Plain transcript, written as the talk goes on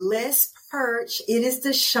Let's perch. It is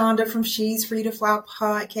Deshonda from She's Free to Fly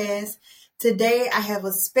podcast. Today I have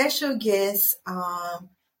a special guest,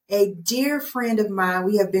 a dear friend of mine.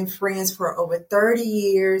 We have been friends for over 30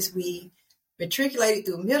 years. We matriculated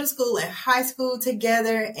through middle school and high school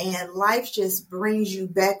together, and life just brings you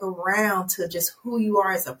back around to just who you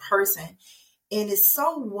are as a person. And it's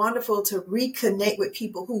so wonderful to reconnect with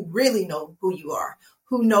people who really know who you are,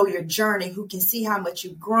 who know your journey, who can see how much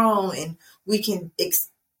you've grown, and we can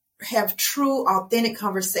have true, authentic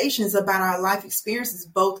conversations about our life experiences,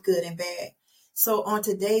 both good and bad. So on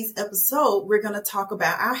today's episode, we're going to talk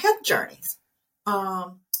about our health journeys.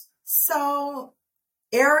 So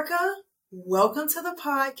Erica, welcome to the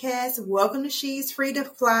podcast. Welcome to She's Free to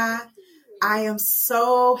Fly. I am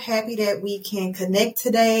so happy that we can connect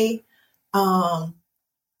today. I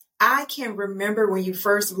can remember when you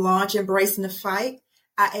first launched Embracing the Fight.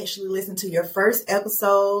 I actually listened to your first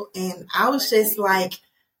episode and I was just like,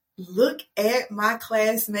 look at my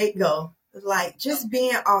classmate go. Like just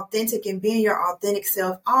being authentic and being your authentic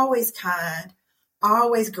self, always kind,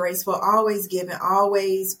 always graceful, always giving,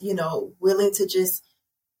 always, willing to just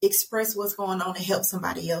express what's going on and help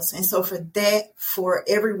somebody else. And so for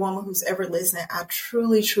every woman who's ever listened, I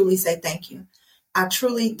truly, truly say thank you. I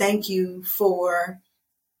truly thank you for,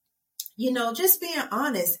 just being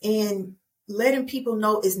honest and letting people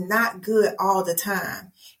know it's not good all the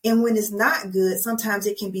time. And when it's not good, sometimes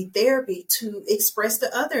it can be therapy to express to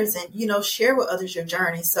others and, share with others your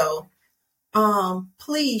journey. So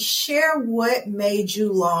please share what made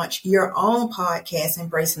you launch your own podcast,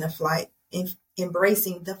 Embracing the Flight, and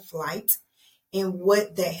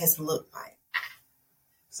what that has looked like.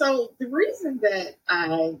 So the reason that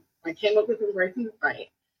I came up with Embracing the Fight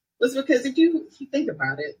was because if you think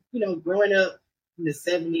about it, growing up in the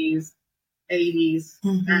 70s, 80s,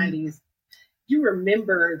 90s, you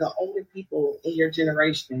remember the older people in your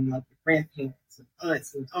generation, like your grandparents and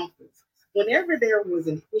aunts and uncles. Whenever there was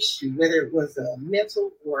an issue, whether it was a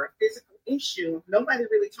mental or a physical issue, nobody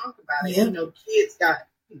really talked about it. Yeah. Kids got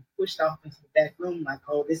pushed off into the back room like,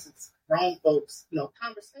 oh, this is grown folks,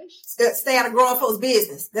 conversation. Stay out of grown folks'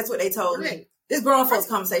 business. That's what they told me. This grown folks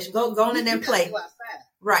conversation. Go on in there and play.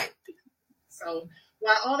 Right. So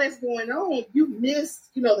while all that's going on, you miss,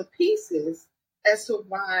 the pieces as to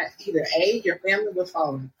why either A, your family was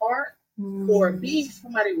falling apart, or B,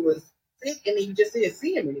 somebody was sick and then you just didn't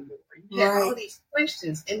see them anymore. You had all these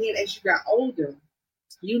questions. And then as you got older,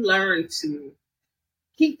 you learned to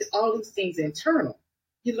keep all these things internal.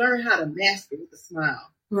 You learn how to mask it with a smile.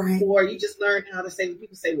 Right. Or you just learn how to say, when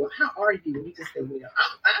people say, well, how are you? And you just say, well,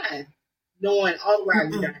 I'm fine, knowing all the while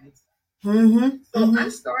you're dying. So I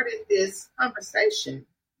started this conversation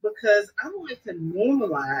because I wanted to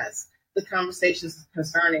normalize the conversations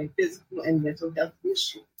concerning physical and mental health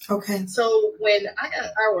issues. Okay. So when I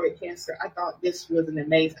got thyroid cancer, I thought this was an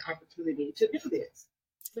amazing opportunity to do this.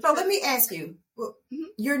 So let me ask you,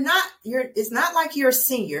 it's not like you're a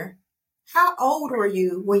senior. How old were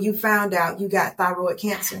you when you found out you got thyroid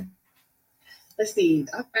cancer? Let's see.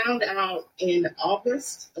 I found out in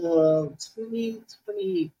August of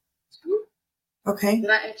 2022. Okay. That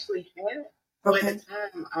I actually had it. So at the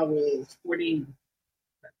time, I was 45.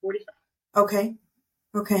 Okay.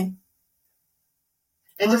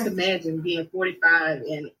 And just imagine being 45,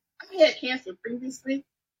 and I had cancer previously.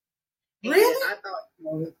 Really? I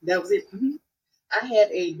thought, that was it. I had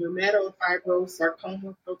a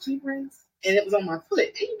dermatofibrosarcoma protuberance, and it was on my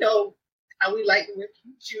foot. And how we like to wear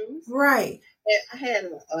cute shoes. Right. And I had a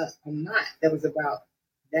knot that was about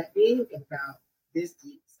that big, about this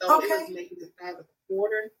deep. So it was maybe the size of a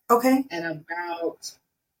quarter. Okay. And about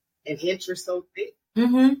an inch or so thick.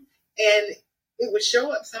 And it would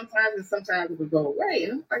show up sometimes and sometimes it would go away.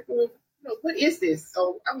 And I'm like, well, what is this?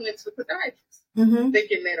 So I went to the podiatrist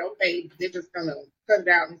thinking that, okay, they're just going to cut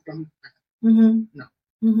it out and it's going to be fine.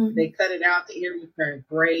 No. They cut it out. The area turned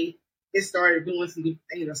gray. It started doing some different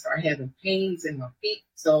things. I started having pains in my feet.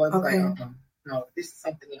 So I was like, no, this is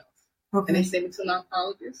something else. Okay. And they sent me to an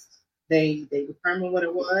oncologist. They determined what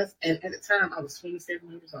it was. And at the time, I was 27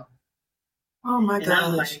 years old. Oh, my gosh. And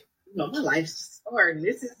I'm like, my life's just starting.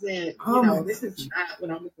 This isn't, this is not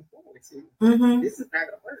what I'm looking forward to. This is not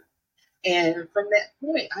going to work. And from that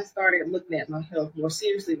point, I started looking at my health more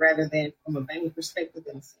seriously rather than from a vain perspective.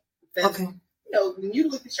 Because, when you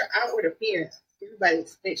look at your outward appearance, everybody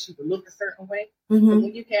expects you to look a certain way. But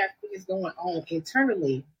when you have things going on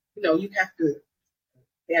internally, you have to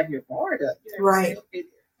have your guard up. Say, okay, there's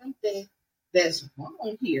something that's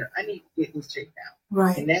wrong here. I need to get this checked out.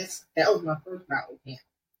 Right. And that was my first bout with him.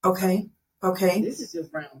 Okay. This is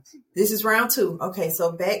just round two. This is round two. Okay.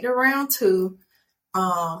 So back to round two.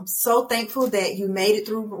 So thankful that you made it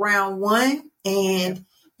through round one and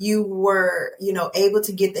you were, able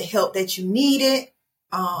to get the help that you needed.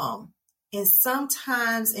 And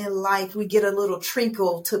sometimes in life, we get a little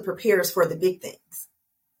trinkle to prepare us for the big things.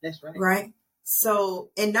 That's right. Right.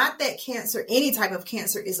 So, and not that cancer, any type of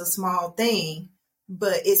cancer is a small thing,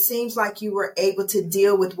 but it seems like you were able to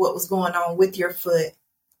deal with what was going on with your foot,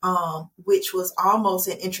 which was almost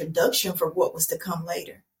an introduction for what was to come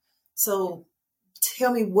later. So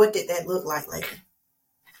tell me, what did that look like later?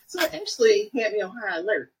 So it actually had me on high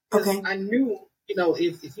alert. Okay. I knew,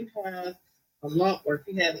 if you have a lump or if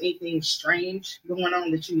you have anything strange going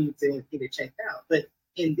on that you need to get it checked out. But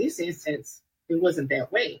in this instance, it wasn't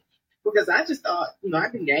that way. Because I just thought,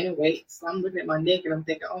 I've been gaining weight. So I'm looking at my neck and I'm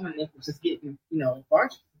thinking, oh, my neck was just getting,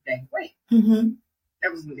 larger from gaining weight. Mm-hmm.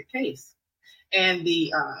 That wasn't the case. And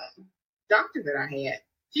the doctor that I had,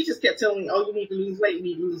 she just kept telling me, oh, you need to lose weight, you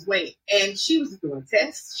need to lose weight. And she was doing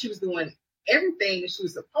tests. She was doing everything that she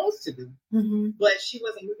was supposed to do. Mm-hmm. But she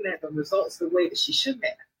wasn't looking at the results the way that she should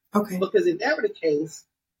have. Okay. Because if that were the case,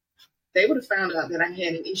 they would have found out that I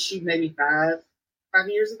had an issue maybe five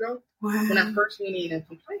years ago. Wow. When I first went in and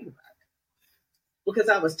complained about it. Because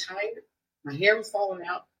I was tired, my hair was falling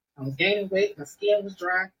out, I was gaining weight, my skin was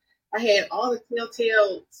dry. I had all the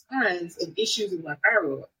telltale signs of issues with my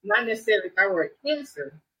thyroid. Not necessarily thyroid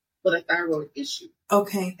cancer, but a thyroid issue.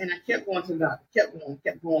 Okay. And I kept going to the doctor,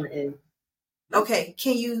 kept going. And okay,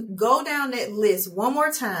 can you go down that list one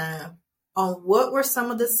more time on what were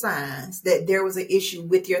some of the signs that there was an issue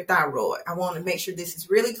with your thyroid? I want to make sure this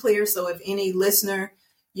is really clear. So if any listener,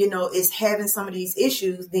 is having some of these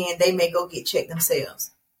issues, then they may go get checked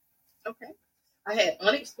themselves. Okay. I had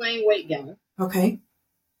unexplained weight gain. Okay.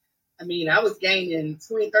 I mean, I was gaining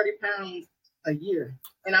 20, 30 pounds a year.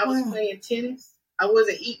 And I was playing tennis. I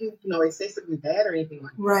wasn't eating, excessively bad or anything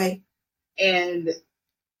like that. Right. And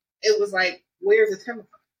it was like, where's it coming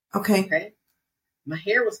from? Okay. My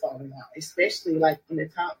hair was falling out, especially like in the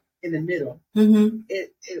top, in the middle. Mm-hmm.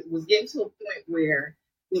 It was getting to a point where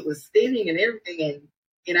it was thinning and everything. And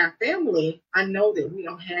in our family, I know that we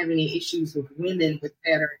don't have any issues with women with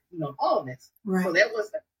pattern, baldness. Right. So that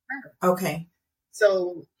wasn't a pattern. Okay.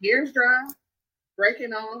 So hair's dry,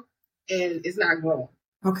 breaking off, and it's not growing.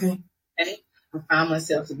 Okay. I found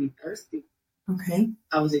myself to be thirsty. Okay.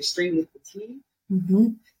 I was extremely fatigued. Mm-hmm.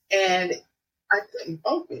 And I couldn't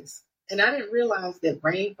focus. And I didn't realize that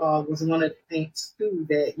brain fog was one of the things, too,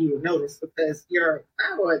 that you would notice because your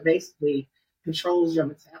thyroid basically controls your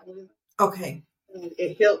metabolism. Okay. And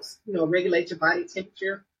it helps, regulate your body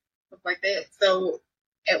temperature, stuff like that. So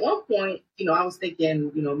at one point, I was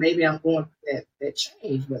thinking, maybe I'm going through that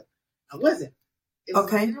change, but I wasn't. It was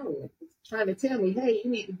okay. Trying to tell me, hey,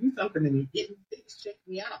 you need to do something to me, get me fixed, check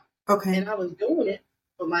me out. Okay. And I was doing it,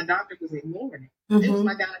 but my doctor was ignoring it. Mm-hmm. It was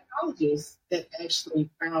my gynecologist that actually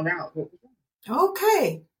found out what was wrong.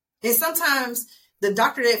 Okay. And sometimes the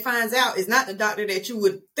doctor that finds out is not the doctor that you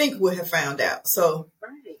would think would have found out. So.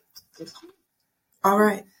 Right. It's true. All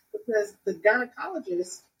right. Because the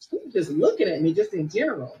gynecologist, she was just looking at me just in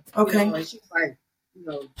general. Okay. And she's like,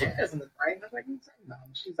 that doesn't look right. And I was like, what are you talking about?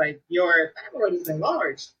 She's like, your thyroid is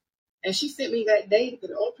enlarged. And she sent me that day to get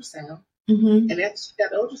an ultrasound. Mm-hmm. And after she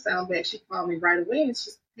got the ultrasound back, she called me right away and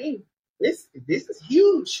she said, hey, this is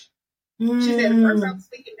huge. Mm-hmm. She said, at first I was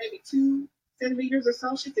thinking maybe 2 centimeters or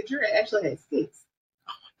so. She said, you're actually at 6.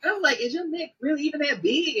 And I'm like, is your neck really even that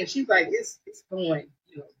big? And she's like, it's going,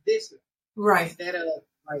 this way. Right. Instead of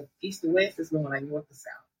like east to west, it's going like north to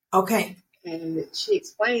south. Okay. And she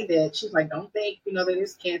explained that she's like, don't think, that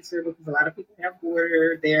it's cancer because a lot of people have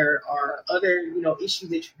goiter. There are other, issues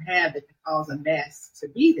that you have that can cause a mass to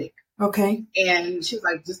be there. Okay. And she's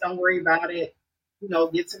like, just don't worry about it.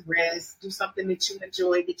 Get some rest, do something that you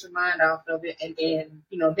enjoy, get your mind off of it. And then,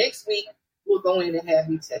 next week we'll go in and have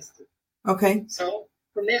you tested. Okay. So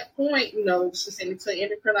from that point, she sent me to an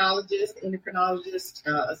endocrinologist. The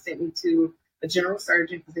endocrinologist sent me to a general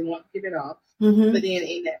surgeon because they want to get it off. Mm-hmm. But then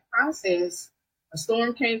in that process, a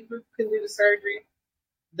storm came through, couldn't do the surgery.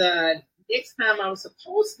 The next time I was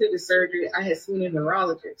supposed to do the surgery, I had seen a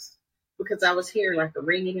neurologist because I was hearing like the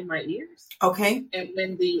ringing in my ears. Okay. And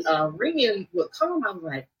when the ringing would come, I was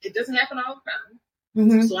like, it doesn't happen all the time.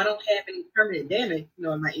 Mm-hmm. So I don't have any permanent damage,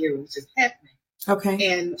 in my ear. It was just happening.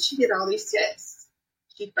 Okay. And she did all these tests.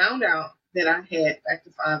 She found out that I had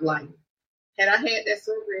factor V lightning. Had I had that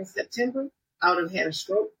surgery in September, I would have had a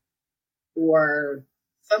stroke or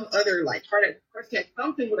some other like heart attack.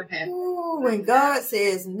 Something would have happened. Ooh, when God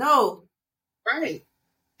says no. Right.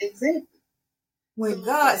 Exactly. When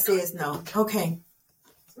God says no. Okay.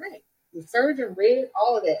 Right. The surgeon read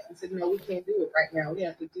all of that and said, no, we can't do it right now. We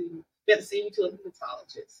have to do You have to send you to a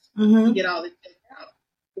hematologist to get all this checked out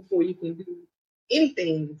before you can do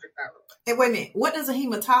anything with your thyroid. And wait a minute, what does a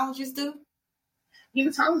hematologist do?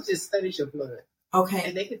 Hematologist studies your blood. Okay.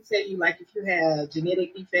 And they can tell you, like, if you have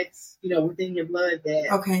genetic defects, within your blood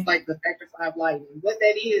that, like the factor V lightning, what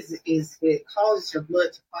that is it causes your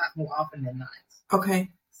blood to clot more often than not. Okay.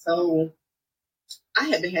 So I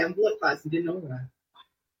had been having blood clots and didn't know why.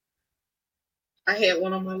 I had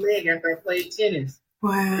one on my leg after I played tennis.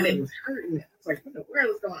 Wow. And it was hurting. I was like, what the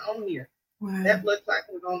world is going on here? Wow. That blood clot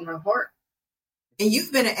was on my heart. And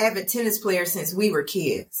you've been an avid tennis player since we were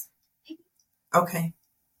kids. Okay.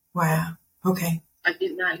 Wow. Okay. I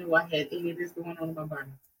did not know I had any of this going on in my body.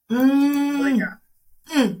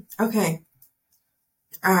 Okay.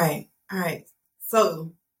 All right.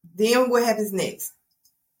 So then what happens next?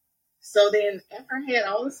 So then after I had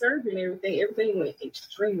all the surgery and everything went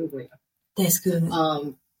extremely well. That's good.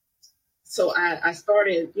 So I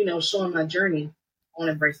started, showing my journey on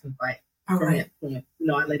Embracing Fight. All right. I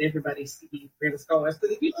let everybody see where the scars.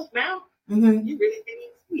 Because if you look now, you really can't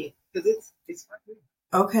even see it. Because it's right there.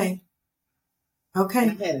 Okay. Okay.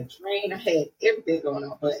 And I had a drain. I had everything going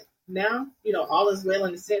on. But now, all is well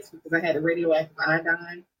in a sense because I had a radioactive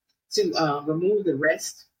iodine to remove the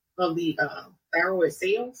rest of the thyroid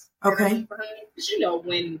cells. Okay. Because,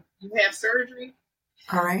 when you have surgery,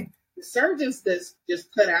 all right, the surgeons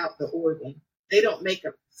just cut out the organ. They don't make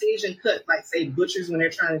a precision cut like, say, butchers when they're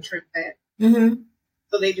trying to trim fat.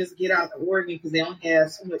 So they just get out the organ because they don't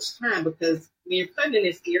have so much time. Because when you're cutting in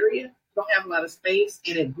this area, you don't have a lot of space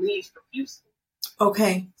and it bleeds profusely.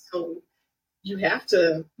 Okay. So you have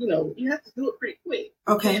to, do it pretty quick.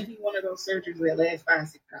 Okay. It can't be one of those surgeries that last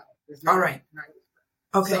 5-6 hours. All right.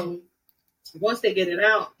 Okay. So once they get it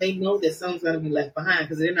out, they know that some's going to be left behind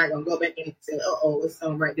because they're not going to go back and say, it's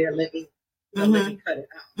something right there. Let me cut it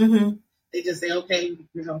out. They just say, okay,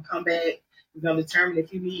 we're going to come back. We're going to determine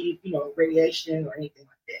if you need, radiation or anything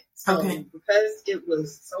like that. So because it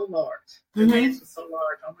was so large, the mass was so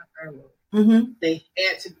large on my thyroid, they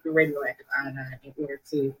had to do the radioactive iodine in order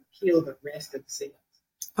to kill the rest of the cells.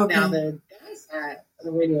 Okay. Now, the downside of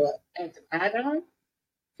the radioactive iodine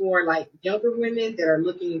for like younger women that are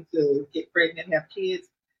looking to get pregnant and have kids,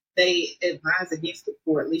 they advise against it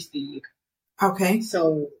for at least a year. Okay.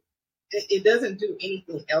 So it doesn't do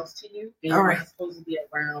anything else to you. And you're not supposed to be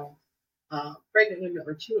around pregnant women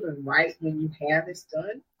or children right when you have this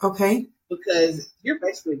done. Okay. Because you're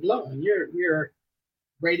basically glowing. You're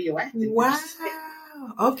radioactive. Wow.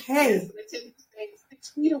 Okay. Yeah, so they tell you to stay 6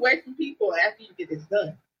 feet away from people after you get this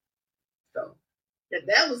done. So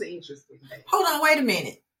that was an interesting thing. Hold on, wait a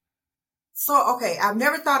minute. So, okay, I've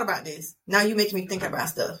never thought about this. Now you're making me think about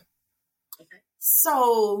stuff. Okay.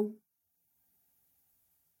 So,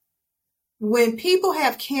 when people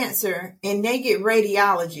have cancer and they get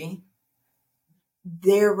radiology,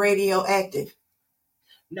 they're radioactive.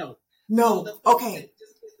 No. Okay.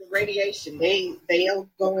 Just with the radiation, they'll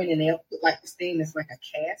go in and they'll put like this thing that's like a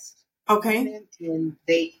cast. Okay. And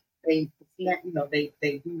they do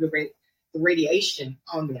the radiation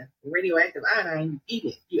on them. The radioactive iodine, you eat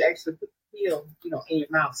it. You actually put the pill, in your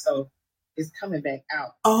mouth, so it's coming back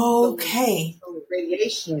out. Okay. So the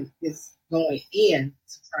radiation is going in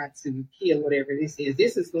to try to kill whatever this is.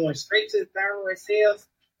 This is going straight to the thyroid cells,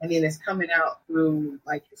 and then it's coming out through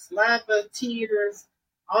like your saliva, tears,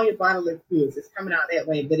 all your bodily fluids. It's coming out that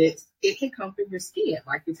way, but it can come through your skin,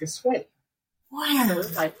 like if you're sweating. Wow. So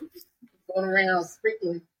it's like going around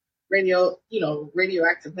sprinkling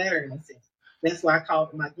radioactive matter in a sense. That's why I call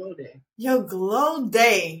it my glow day. Your glow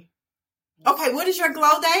day. Okay, what is your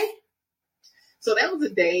glow day? So that was a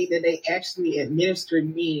day that they actually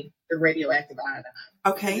administered me the radioactive iodine.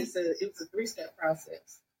 Okay. It was a 3-step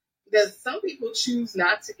process. Because some people choose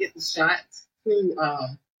not to get the shot to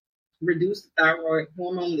reduce the thyroid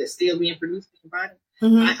hormone that's still being produced in your body.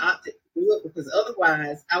 I opted to do it because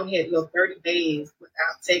otherwise I would have to go 30 days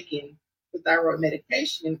without taking the thyroid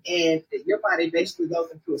medication, and your body basically goes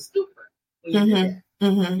into a stupor when you do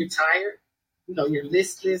that. You're tired, you're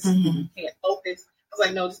listless, you can't focus. I was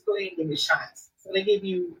like, no, just go ahead and give me shots. So they give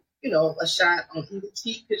you, a shot on either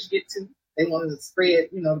cheek because you get two. They wanted to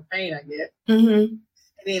spread, the pain I get. And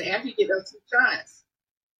then after you get those 2 shots,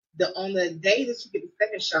 on the day that you get the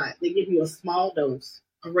second shot, they give you a small dose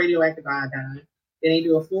of radioactive iodine. Then they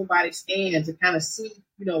do a full body scan to kind of see,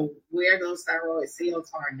 where those thyroid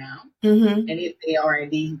cells are now, and if they are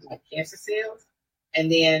indeed like cancer cells.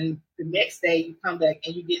 And then the next day you come back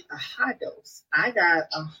and you get a high dose. I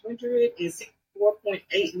got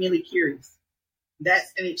 164.8 millicuries.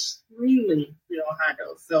 That's an extremely, high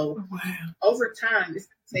dose. So over time, this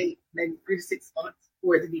can take maybe 3 to 6 months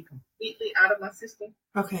for it to be completely out of my system.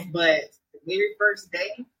 Okay. But the very first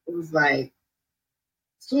day, it was like,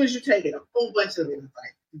 as soon as you take it, a whole bunch of it is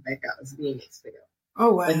like back out as being expelled.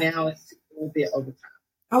 Oh, wow. But now it's a little bit over time.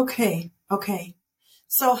 Okay. Okay.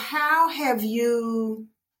 So how have you,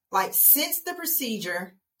 like, since the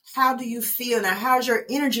procedure, how do you feel now? How's your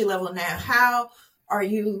energy level now?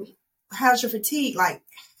 How's your fatigue? Like,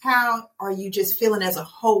 how are you just feeling as a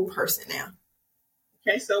whole person now?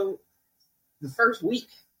 Okay. So the first week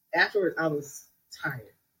afterwards, I was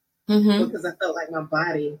tired because I felt like my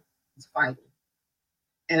body was fighting.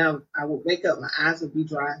 And I would wake up, my eyes would be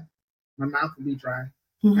dry, my mouth would be dry.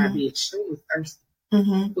 I'd be extremely thirsty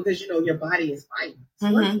because, your body is fighting.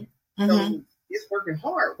 It's working. So it's working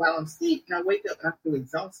hard while I'm asleep, and I wake up and I feel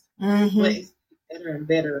exhausted. But it's better and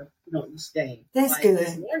better, each day. That's good.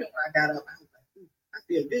 This morning when I got up, I was like, I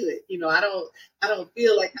feel good. I don't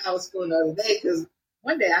feel like how I was feeling the other day because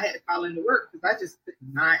one day I had to call into work because I just could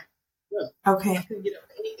not look. Okay. I couldn't get up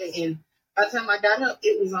for anything. And by the time I got up,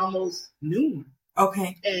 it was almost noon.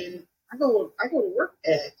 Okay. And I go to work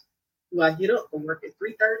I get up for work at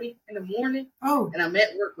 3:30 in the morning. Oh. And I'm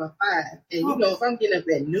at work by 5. And if I'm getting up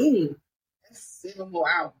at noon, that's 7 more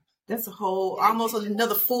hours. That's a whole, almost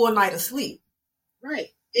another full night of sleep. Right.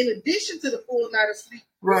 In addition to the full night of sleep.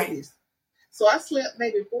 Right. So I slept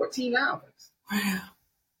maybe 14 hours. Wow.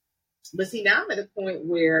 But see, now I'm at a point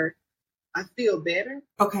where I feel better.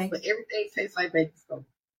 Okay. But everything tastes like baking soda.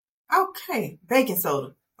 Okay. Baking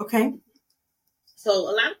soda. Okay. So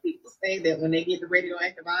a lot of people say that when they get the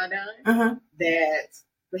radioactive iodine, that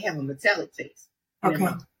they have a metallic taste. Okay.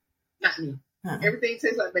 Not me. Everything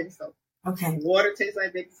tastes like baking soda. Okay. Water tastes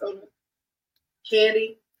like baking soda.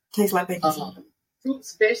 Candy tastes like baking soda.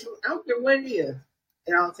 Fruits, vegetables, I don't care what it is.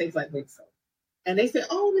 It all tastes like baking soda. And they say,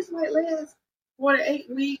 oh, this might last 4 to 8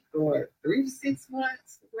 weeks or 3 to 6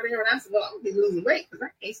 months, whatever. And I said, well, I'm going to be losing weight because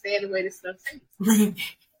I can't stand the way this stuff tastes.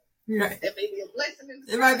 Right. That may be a blessing in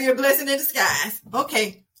disguise. It might be a blessing in disguise.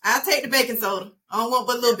 Okay. I'll take the baking soda. I don't want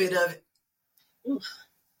but a little bit of it.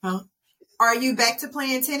 Huh? Are you back to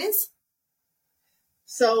playing tennis?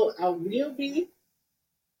 So I will be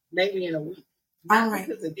maybe in a week. Not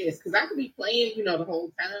because of this, because I could be playing, the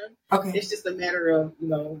whole time. Okay. It's just a matter of,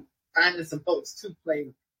 finding some folks to play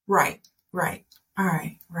with. Right. All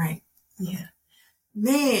right. Yeah.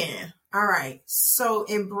 Man. All right. So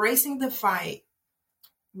embracing the fight.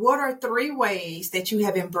 What are 3 ways that you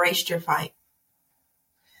have embraced your fight?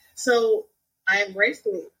 So I embraced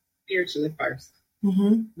it spiritually first.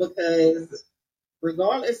 Because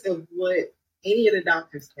regardless of what any of the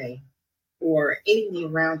doctors say or anything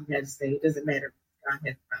around you had to say, it doesn't matter. God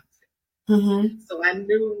has promised it. So I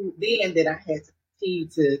knew then that I had to continue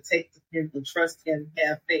to take to him and trust him,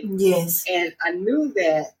 have faith. Yes. And I knew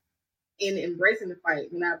that in embracing the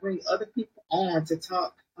fight, when I bring other people on to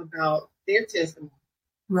talk about their testimony,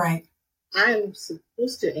 right, I am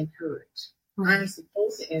supposed to encourage. Right. I'm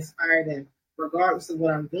supposed to inspire them, regardless of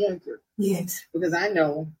what I'm going through. Yes. Because I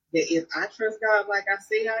know that if I trust God like I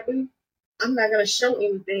say I do, I'm not going to show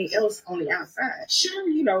anything else on the outside. Sure,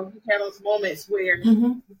 you have those moments where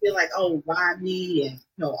you feel like, oh, why me? And,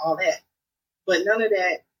 all that. But none of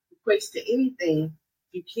that equates to anything.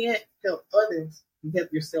 You can't help others. You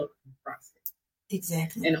help yourself in the process.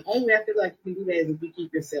 Exactly. And the only way I feel like you can do that is if you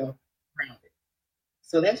keep yourself grounded.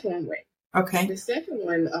 So that's one way. Okay. The second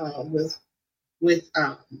one was with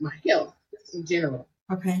my health, just in general.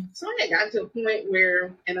 Okay. So I had gotten to a point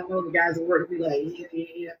where, and I know the guys at work would be like,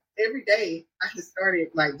 yeah. Every day I just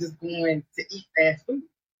started just going to eat fast food.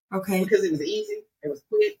 Okay. Because it was easy, it was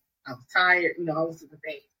quick, I was tired, all those different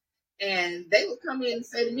things. And they would come in and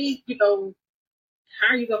say to me, how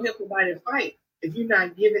are you going to help somebody to fight if you're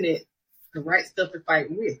not giving it the right stuff to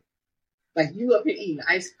fight with? Like you up here eating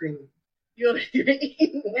ice cream. You're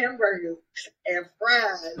eating hamburgers and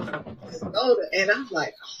fries and soda. And I'm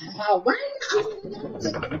like, oh, why?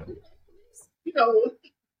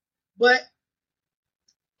 But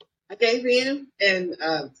I gave in and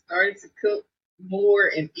started to cook more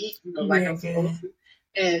and eat, like I'm supposed to.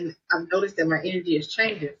 And I've noticed that my energy is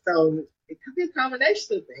changing. So it could be a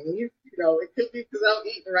combination of things. It could be because I'm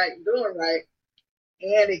eating right and doing right.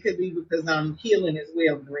 And it could be because I'm healing as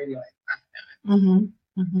well with radioactive iodine.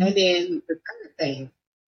 And then the third thing,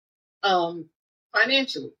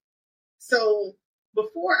 financially. So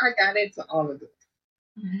before I got into all of this,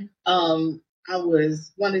 I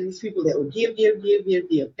was one of these people that would give,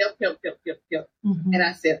 help. And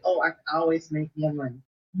I said, oh, I can always make more money.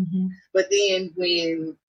 But then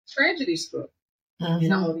when tragedy struck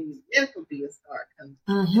and all these medical bills started coming,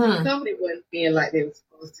 the company wasn't paying like they were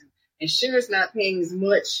supposed to. Insurance not paying as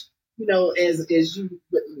much, as you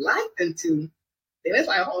would like them to. Then it's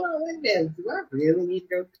like, hold on, wait a minute. Do I really need to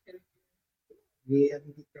go to the Yeah, I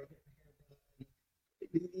need to go to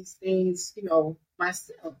do these things,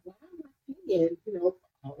 myself. Why am I paying, for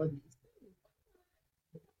all of these things?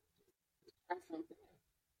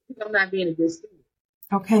 Because I'm not being a good student.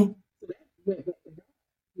 Okay. So that went back to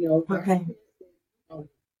God. Okay.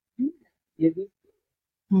 You give it.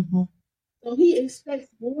 Mm-hmm. So he expects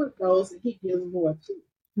more of those, and he gives more too.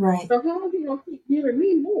 Right. So how is he gonna keep giving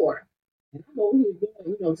me more? And I'm over here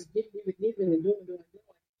doing, just giving and doing.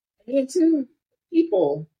 And then two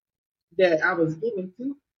people that I was giving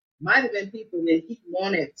to might have been people that he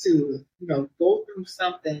wanted to, go through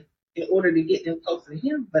something in order to get them closer to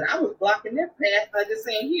him. But I was blocking their path by just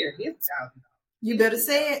saying, here, here's $1,000. You better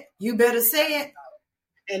say it. You better say it.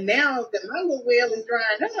 And now that my little well is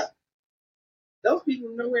drying up, those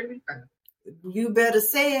people know where to be found. You better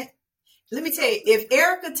say it. Let me tell you, if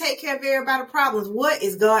Erica take care of everybody's problems, what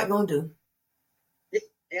is God going to do?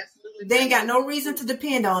 Absolutely. They ain't got no reason to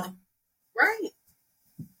depend on him. Right.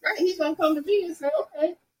 Right. He's going to come to me and say,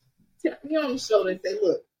 okay, tap me on the shoulder and say,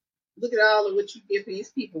 look at all of what you give these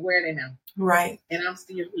people. Where they now? Right. And I'm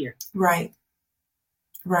still here. Right.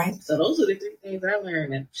 Right. So those are the 3 things I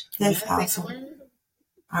learned. And that's awesome.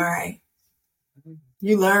 All right.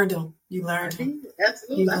 You learned them. You learned them.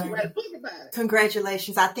 Absolutely. I can write a book about it.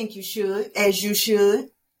 Congratulations. I think you should. As you should.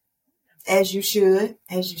 As you should.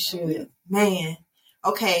 As you should. Man.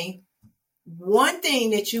 Okay. One thing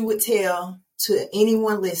that you would tell to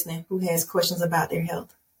anyone listening who has questions about their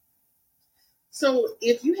health. So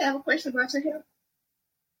if you have a question about your health,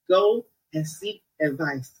 go and seek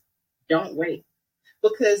advice. Don't wait.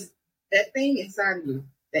 Because that thing inside of you,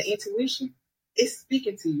 that intuition, it's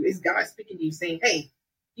speaking to you. It's God speaking to you saying, hey,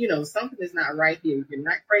 something is not right here. You're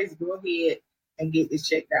not crazy. Go ahead and get this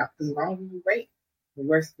checked out. Because the longer you wait, the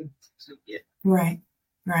worse things you get. Right.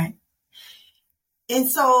 Right. And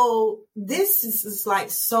so this is like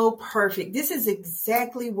so perfect. This is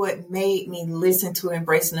exactly what made me listen to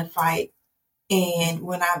Embracing the Fight. And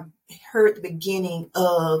when I heard the beginning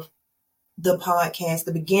of the podcast,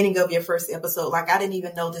 the beginning of your first episode, like I didn't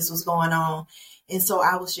even know this was going on. And so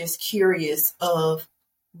I was just curious of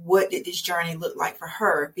what did this journey look like for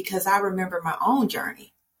her? Because I remember my own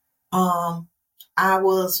journey. I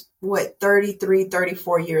was 33,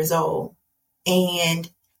 34 years old. And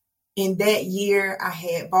in that year I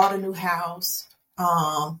had bought a new house.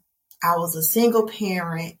 I was a single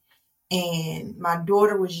parent and my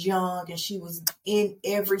daughter was young and she was in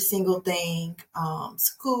every single thing.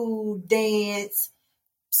 School, dance,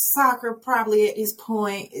 soccer, probably at this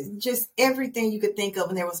point, just everything you could think of.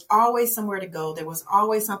 And there was always somewhere to go. There was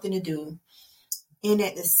always something to do. And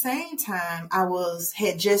at the same time, I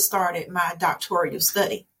had just started my doctoral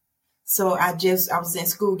study. So I was in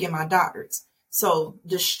school getting my doctorates. So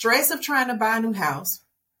the stress of trying to buy a new house,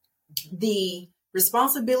 the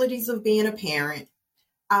responsibilities of being a parent.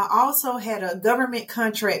 I also had a government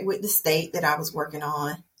contract with the state that I was working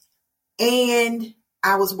on, and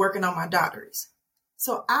I was working on my doctorates.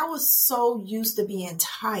 So I was so used to being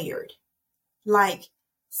tired. Like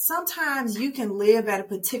sometimes you can live at a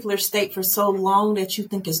particular state for so long that you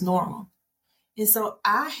think it's normal. And so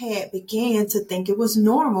I had began to think it was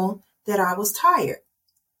normal that I was tired.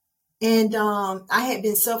 And I had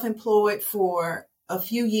been self-employed for a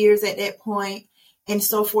few years at that point. And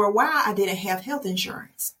so for a while, I didn't have health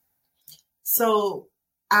insurance. So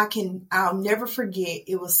I'll never forget,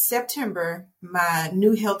 it was September, my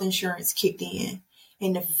new health insurance kicked in.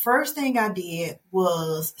 And the first thing I did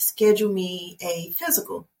was schedule me a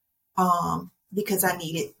physical because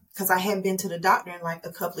I hadn't been to the doctor in like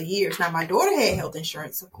a couple of years. Now, my daughter had health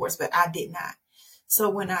insurance, of course, but I did not. So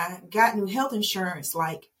when I got new health insurance,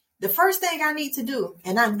 like the first thing I need to do,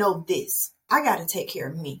 and I know this, I got to take care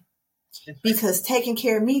of me. Because taking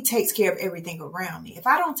care of me takes care of everything around me. If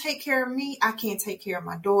I don't take care of me, I can't take care of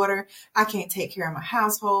my daughter. I can't take care of my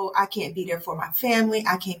household. I can't be there for my family.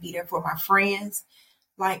 I can't be there for my friends.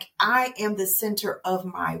 Like I am the center of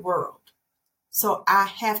my world. So I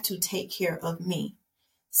have to take care of me.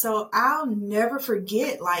 So I'll never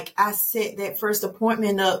forget, like I set that first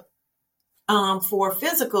appointment up for a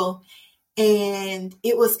physical, and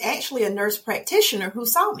it was actually a nurse practitioner who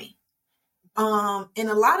saw me. And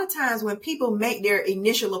a lot of times when people make their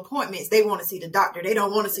initial appointments, they want to see the doctor. They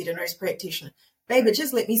don't want to see the nurse practitioner. Baby,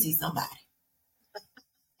 just let me see somebody.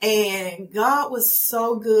 And God was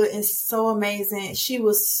so good and so amazing. She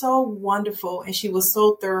was so wonderful and she was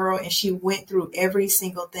so thorough and she went through every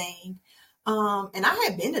single thing. And I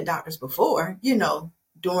had been to doctors before,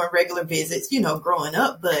 doing regular visits, growing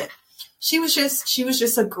up, but she was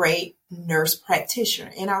just a great nurse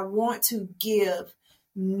practitioner. And I want to give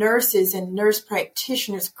nurses and nurse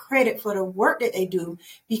practitioners credit for the work that they do,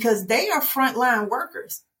 because they are frontline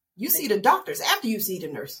workers. You see the doctors after you see the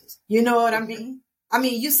nurses. You know what I mean?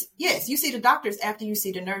 You see the doctors after you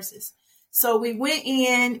see the nurses. So we went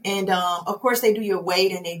in, and of course they do your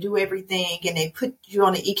weight and they do everything, and they put you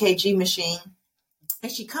on the EKG machine.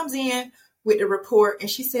 And she comes in with the report, and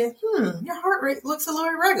she said, your heart rate looks a little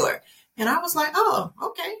irregular. And I was like, oh,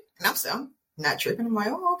 okay. And I'm not tripping. I'm like,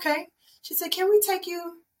 oh, okay. She said, can we take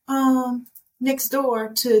you next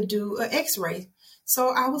door to do an x-ray? So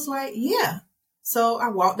I was like, yeah. So I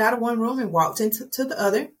walked out of one room and walked into the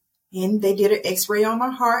other, and they did an x-ray on my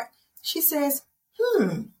heart. She says,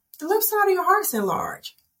 the left side of your heart's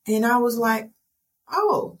enlarged. And I was like,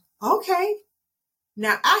 oh, okay.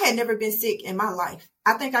 Now, I had never been sick in my life.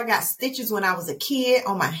 I think I got stitches when I was a kid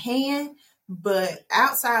on my hand, but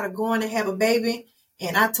outside of going to have a baby,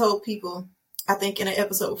 and I told people, I think in an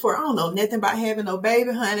episode before, I don't know nothing about having no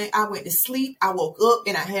baby, honey. I went to sleep, I woke up,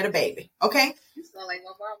 and I had a baby. Okay? You sound like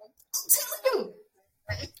my mama. I'm telling you.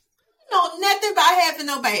 You know nothing about having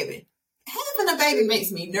no baby. Having a baby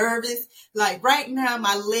makes me nervous. Like right now,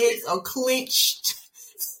 my legs are clenched.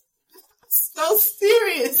 So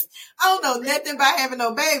serious. I don't know nothing about having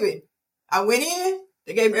no baby. I went in,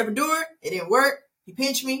 they gave me epidural, it didn't work. He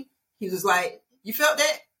pinched me. He was like, you felt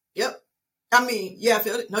that? Yep. Yeah, I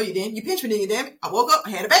felt it. No, you didn't. You pinched me, didn't you, damn it? I woke up, I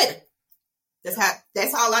had a baby.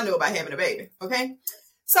 That's all I know about having a baby. Okay?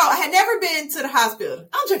 So I had never been to the hospital.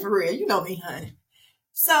 I'm just for real. You know me, honey.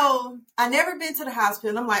 So I never been to the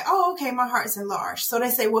hospital. I'm like, oh, okay, my heart's enlarged. So they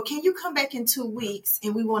say, well, can you come back in 2 weeks?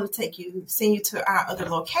 And we want to send you to our other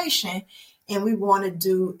location. And we want to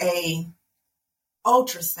do a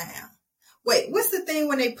ultrasound. Wait, what's the thing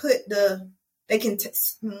when they put they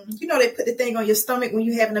put the thing on your stomach when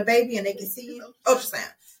you're having a baby and they can see you?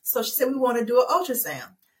 Ultrasound. So she said, we want to do an ultrasound.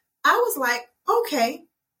 I was like, okay.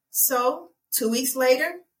 So 2 weeks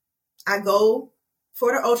later, I go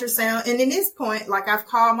for the ultrasound. And in this point, like I've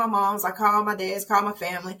called my moms, I called my dads, called my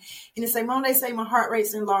family. And they say, Mom, they say my heart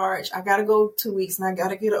rate's enlarged. I got to go 2 weeks and I got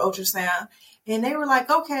to get an ultrasound. And they were like,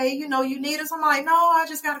 okay, you need us. I'm like, no, I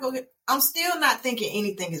just got to go I'm still not thinking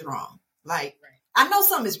anything is wrong. Like, I know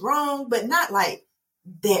something is wrong, but not like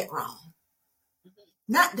that wrong.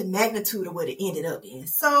 Not the magnitude of what it ended up in.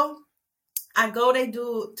 So I go, they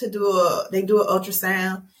do an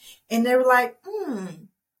ultrasound, and they were like,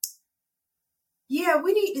 yeah,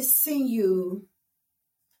 we need to send you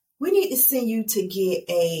to get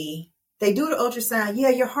they do the ultrasound. Yeah,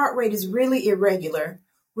 your heart rate is really irregular.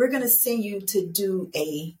 We're going to send you to do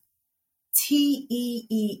a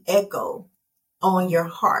TEE echo on your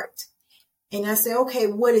heart. And I said, okay,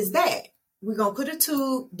 what is that? We're going to put a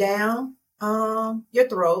tube down your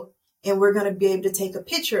throat, and we're going to be able to take a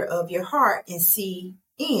picture of your heart and see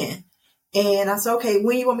in. And I said, okay,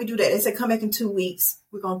 when you want me to do that? They said, come back in 2 weeks.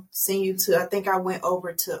 We're going to send you to, I think I went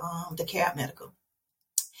over to the Cab Medical.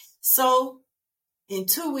 So in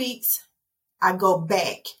 2 weeks, I go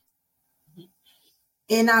back.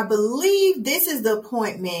 And I believe this is the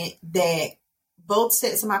appointment that both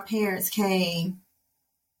sets of my parents came.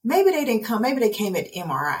 Maybe they didn't come. Maybe they came at the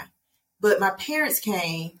MRI. But my parents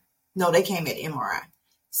came. No, they came at the MRI.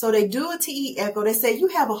 So they do a TE echo. They say, you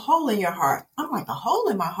have a hole in your heart. I'm like, a hole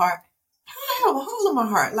in my heart? How do I have a hole in my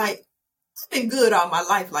heart? Like, I've been good all my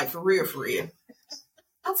life. Like, for real, for real.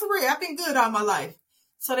 I'm for real. I've been good all my life.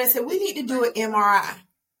 So they said, we need to do an MRI.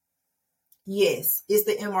 Yes, it's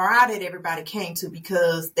the MRI that everybody came to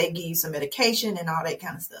because they give you some medication and all that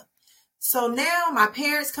kind of stuff. So now my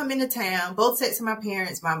parents come into town, both sets of my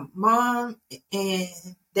parents. My mom and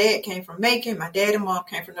dad came from Macon. My dad and mom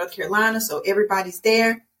came from North Carolina. So everybody's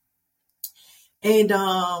there. And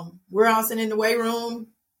we're all sitting in the weight room.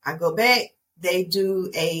 I go back. They do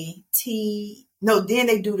then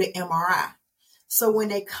they do the MRI. So when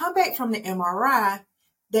they come back from the MRI,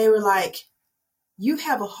 they were like, you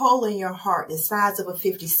have a hole in your heart the size of a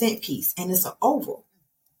 50-cent piece, and it's an oval.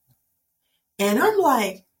 And I'm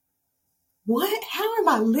like, what? How am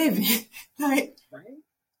I living? Like, right?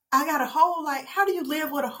 I got a hole. Like, how do you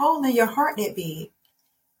live with a hole in your heart that big?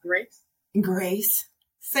 Grace.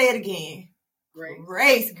 Say it again.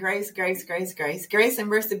 Grace and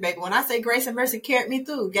mercy, baby. When I say grace and mercy carried me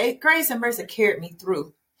through, grace and mercy carried me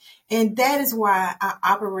through. And that is why I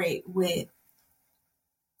operate with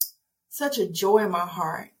such a joy in my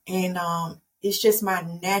heart. And it's just my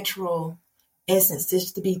natural essence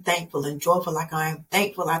just to be thankful and joyful like I am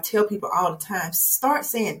thankful. I tell people all the time, start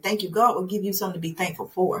saying thank you. God will give you something to be thankful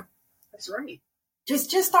for. That's right.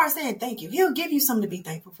 Just start saying thank you. He'll give you something to be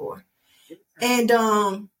thankful for.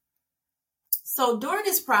 And so during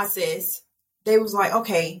this process, they was like,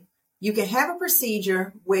 okay, You can have a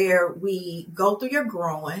procedure where we go through your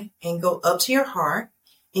groin and go up to your heart,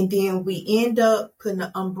 and then we end up putting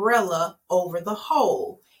an umbrella over the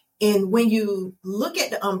hole. And when you look at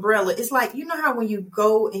the umbrella, it's like, you know how when you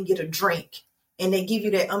go and get a drink and they give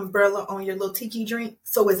you that umbrella on your little tiki drink?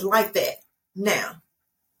 So it's like that. Now,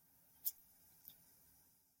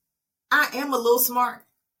 I am a little smart,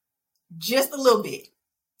 just a little bit.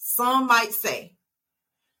 Some might say,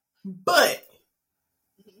 but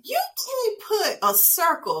you can't put a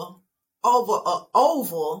circle over an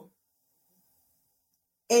oval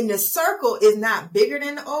and the circle is not bigger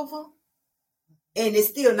than the oval and it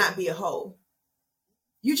still not be a hole.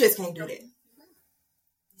 You just can't do that.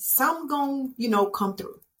 Some gonna, come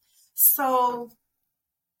through. So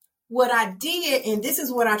what I did, and this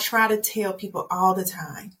is what I try to tell people all the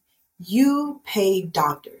time, you pay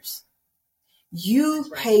doctors. You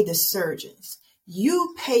pay the surgeons.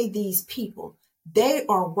 You pay these people. They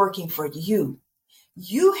are working for you.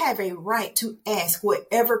 You have a right to ask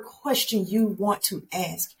whatever question you want to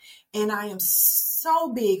ask. And I am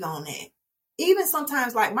so big on that. Even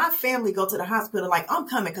sometimes, like, my family go to the hospital, like, I'm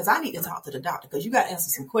coming because I need to talk to the doctor because you got to answer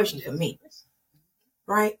some questions for me.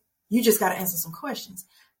 Right? You just got to answer some questions.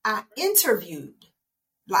 I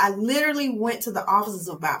literally went to the offices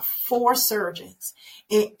of about 4 surgeons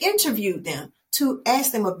and interviewed them to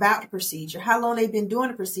ask them about the procedure, how long they've been doing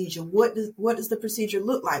the procedure, what does the procedure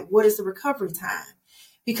look like, what is the recovery time?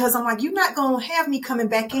 Because I'm like, you're not going to have me coming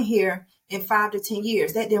back in here in 5 to 10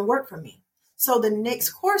 years. That didn't work for me. So the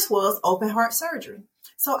next course was open heart surgery.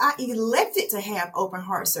 So I elected to have open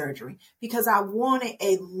heart surgery because I wanted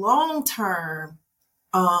a long-term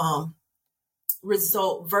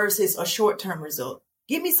result versus a short-term result.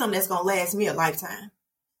 Give me something that's going to last me a lifetime.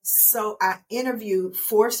 So I interviewed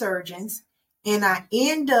 4 surgeons. And I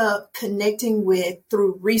end up connecting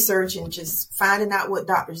through research and just finding out what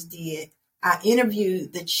doctors did. I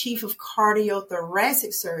interviewed the chief of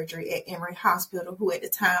cardiothoracic surgery at Emory Hospital, who at the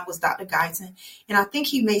time was Dr. Guyton. And I think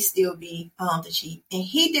he may still be the chief. And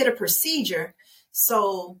he did a procedure.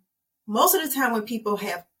 So most of the time when people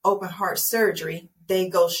have open heart surgery, they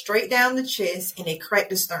go straight down the chest and they crack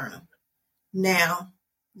the sternum. Now,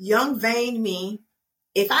 young vain me,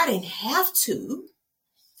 if I didn't have to,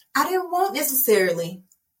 I didn't want necessarily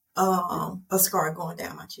a scar going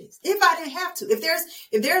down my chest. If I didn't have to,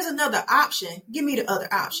 if there's another option, give me the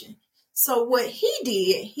other option. So what he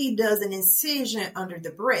did, he does an incision under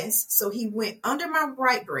the breast. So he went under my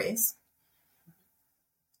right breast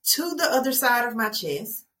to the other side of my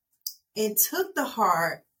chest and took the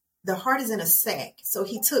heart. The heart is in a sac. So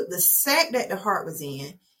he took the sac that the heart was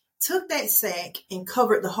in, took that sac and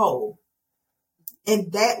covered the hole.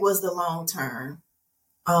 And that was the long-term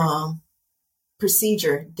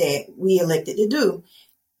procedure that we elected to do.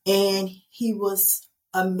 And he was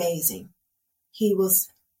amazing. He was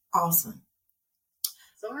awesome.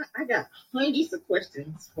 So I got hundreds of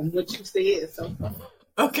questions from what you said so far.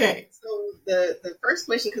 Okay. So the first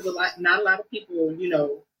question, because not a lot of people,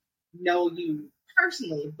 know you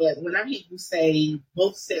personally, but when I hear you say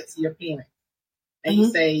both sets of your parents, and you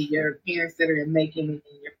say your parents that are in Macon and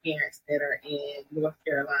your parents that are in North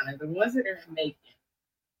Carolina, the ones that are in Macon,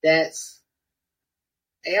 that's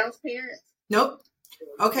Al's parents? Nope.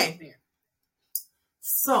 Okay.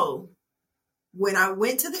 So when I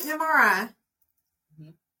went to the MRI,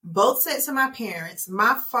 both sets of my parents,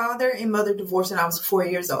 my father and mother divorced when I was 4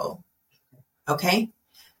 years old. Okay.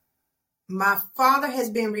 My father has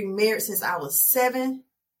been remarried since I was 7.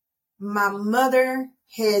 My mother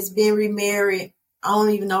has been remarried, I don't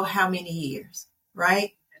even know how many years,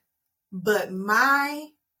 right? But my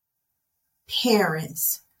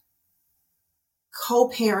parents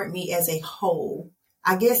co-parent me as a whole.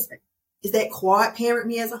 I guess, is that quad parent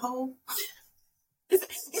me as a whole? Is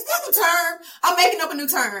that the term? I'm making up a new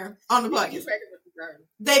term on the podcast.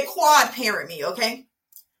 They quad parent me, okay?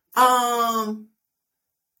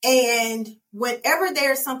 And whenever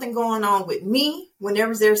there's something going on with me,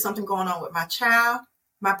 whenever there's something going on with my child,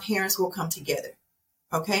 my parents will come together,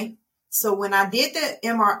 okay? So when I did the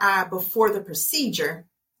MRI before the procedure,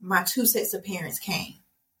 my 2 sets of parents came.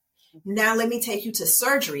 Now let me take you to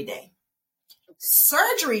surgery day.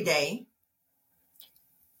 Surgery day,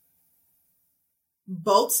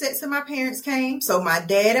 both sets of my parents came. So my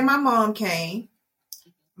dad and my mom came.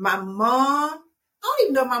 My mom, I don't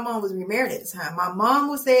even know if my mom was remarried at the time. My mom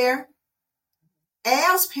was there.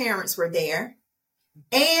 Al's parents were there.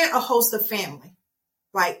 And a host of family.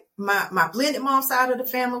 Like my blended mom side of the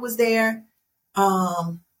family was there.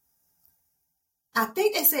 I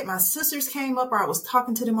think they said my sisters came up or I was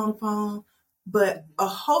talking to them on the phone, but a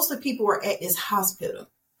host of people were at this hospital.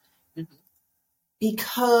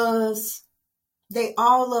 because they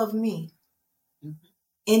all love me.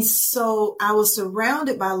 Mm-hmm. And so I was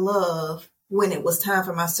surrounded by love when it was time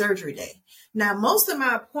for my surgery day. Now, most of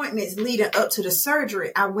my appointments leading up to the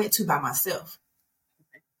surgery, I went to by myself.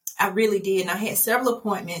 I really did. And I had several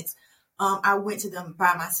appointments. I went to them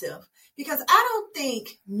by myself because I don't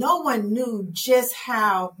think no one knew just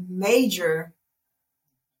how major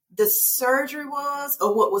the surgery was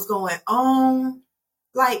or what was going on.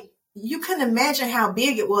 Like, you couldn't imagine how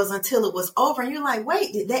big it was until it was over. And you're like,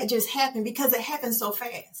 wait, did that just happen? Because it happened so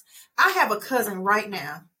fast. I have a cousin right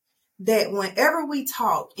now that whenever we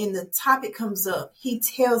talk and the topic comes up, he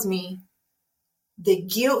tells me the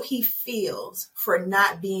guilt he feels for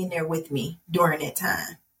not being there with me during that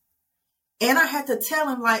time. And I had to tell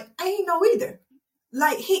him, like, I ain't know either.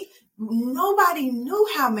 Like, nobody knew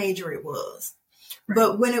how major it was. Right.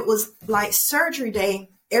 But when it was like surgery day,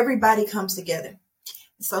 everybody comes together.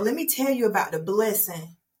 So let me tell you about the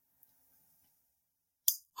blessing.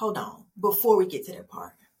 Hold on, before we get to that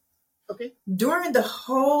part. Okay. During the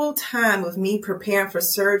whole time of me preparing for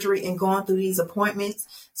surgery and going through these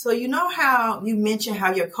appointments, so you know how you mentioned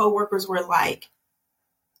how your coworkers were like,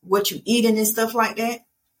 what you eating and stuff like that?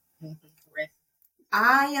 Mm-hmm. Correct.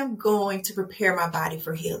 I am going to prepare my body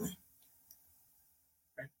for healing.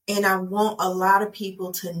 Right. And I want a lot of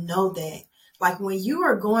people to know that. Like, when you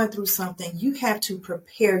are going through something, you have to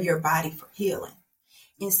prepare your body for healing.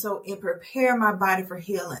 And so in preparing my body for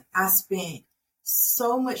healing, I spent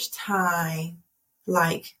so much time,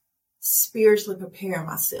 like, spiritually preparing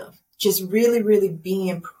myself, just really, really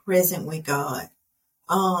being present with God.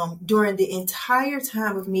 During the entire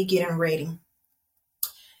time of me getting ready,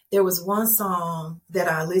 there was one song that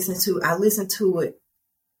I listened to. I listened to it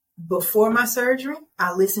before my surgery.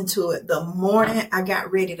 I listened to it the morning I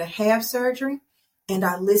got ready to have surgery. And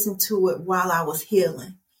I listened to it while I was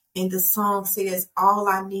healing. And the song says, all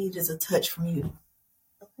I need is a touch from you.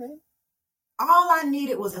 Okay. All I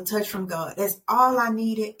needed was a touch from God. That's all I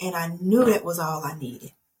needed. And I knew that was all I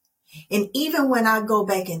needed. And even when I go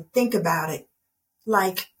back and think about it,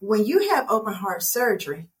 like, when you have open heart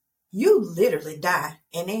surgery, you literally die.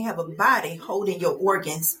 And they have a body holding your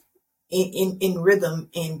organs in rhythm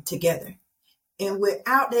and together. And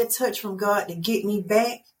without that touch from God to get me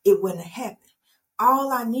back, it wouldn't have happened.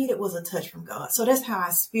 All I needed was a touch from God. So that's how I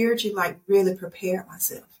spiritually, like, really prepared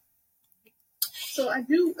myself. So I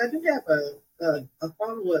do have a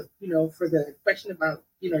follow-up, for the question about,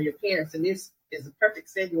 your parents. And this is a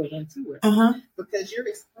perfect segue into it. Uh-huh. Because you're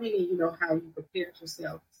explaining, how you prepared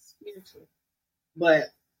yourself spiritually.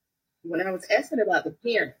 But when I was asking about the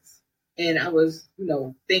parents, and I was,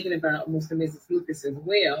 thinking about Mr. and Mrs. Lucas as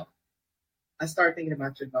well, I started thinking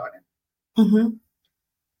about your daughter. Mm-hmm.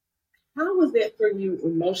 How was that for you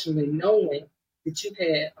emotionally, knowing that you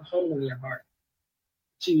had a hole in your heart?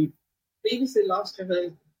 She previously lost her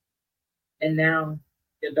husband, and now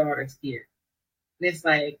your daughter's here. And it's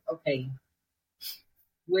like, okay,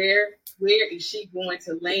 where is she going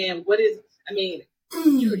to land?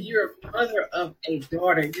 You're a mother of a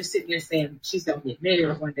daughter. You're sitting there saying she's going to get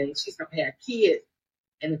married one day. She's going to have kids.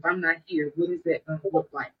 And if I'm not here, what is that going to look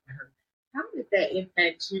like for her? How did that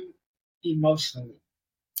impact you emotionally?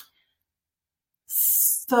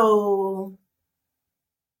 So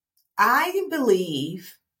I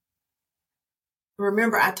believe,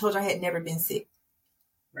 remember I told you I had never been sick.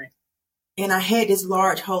 Right. And I had this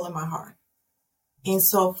large hole in my heart. And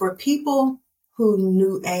so for people who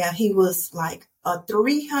knew Al, he was like a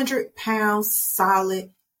 300-pound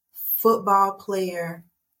solid football player,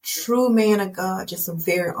 true man of God, just a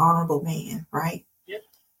very honorable man, right? Yep.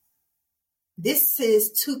 This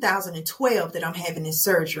is 2012 that I'm having this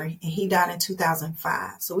surgery, and he died in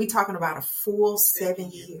 2005. So we're talking about a full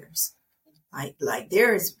 7 years. Like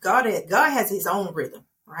there is God has his own rhythm,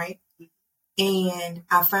 right? And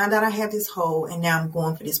I found out I have this hole, and now I'm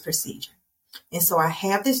going for this procedure. And so I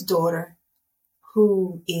have this daughter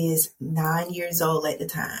who is 9 years old at the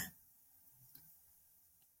time.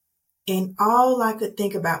 And all I could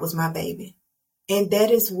think about was my baby. And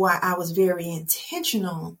that is why I was very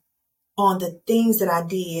intentional on the things that I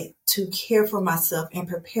did to care for myself and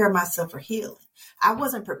prepare myself for healing. I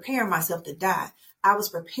wasn't preparing myself to die. I was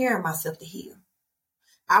preparing myself to heal.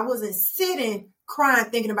 I wasn't sitting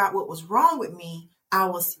crying, thinking about what was wrong with me. I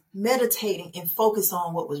was meditating and focused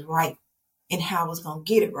on what was right and how I was going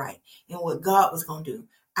to get it right and what God was going to do.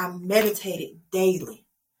 I meditated daily.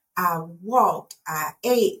 I walked, I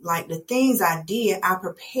ate, like the things I did, I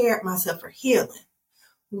prepared myself for healing.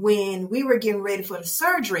 When we were getting ready for the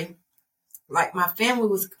surgery, like my family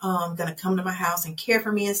was going to come to my house and care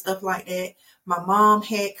for me and stuff like that. My mom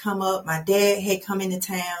had come up, my dad had come into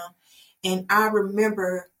town, And I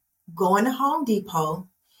remember going to Home Depot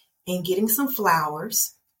and getting some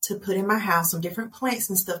flowers to put in my house, some different plants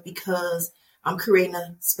and stuff, because I'm creating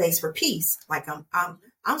a space for peace. Like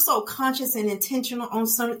I'm so conscious and intentional on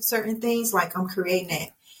certain things, like I'm creating that.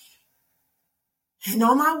 And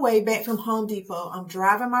on my way back from Home Depot, I'm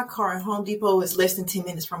driving my car, and Home Depot is less than 10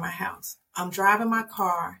 minutes from my house. I'm driving my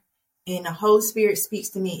car, and the Holy Spirit speaks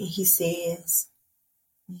to me, and he says,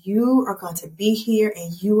 you are going to be here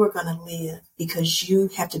and you are going to live because you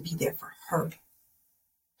have to be there for her.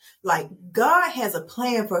 Like, God has a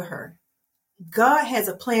plan for her. God has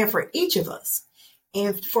a plan for each of us.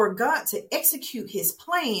 And for God to execute his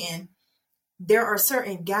plan, there are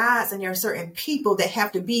certain guides and there are certain people that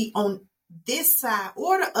have to be on this side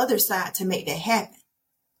or the other side to make that happen.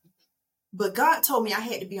 But God told me I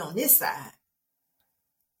had to be on this side.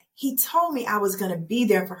 He told me I was going to be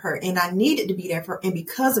there for her, and I needed to be there for her. And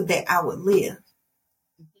because of that, I would live.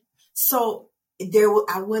 So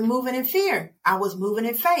I wasn't moving in fear. I was moving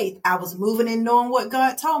in faith. I was moving in knowing what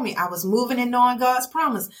God told me. I was moving in knowing God's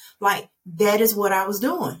promise. Like, that is what I was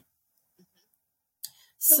doing.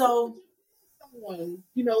 So someone,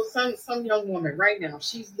 some young woman right now,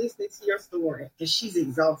 she's listening to your story and she's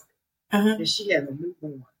exhausted. And she has a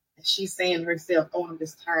newborn. And she's saying to herself, oh, I'm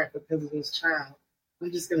just tired because of this child.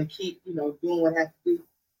 I'm just going to keep, doing what I have to do,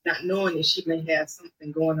 not knowing that she may have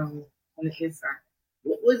something going on the inside.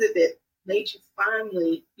 What was it that made you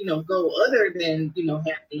finally, go other than,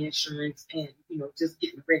 have the insurance and, just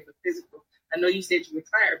getting the regular physical? I know you said you were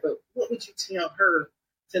tired, but what would you tell her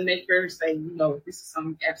to make her say, this is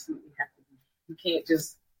something you absolutely have to do? You can't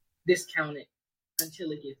just discount it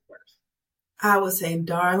until it gets worse. I would say,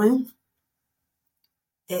 darling,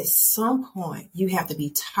 at some point, you have to be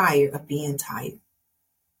tired of being tired.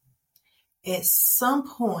 At some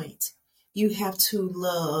point, you have to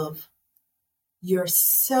love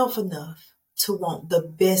yourself enough to want the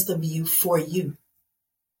best of you for you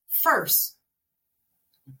first.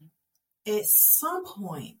 At some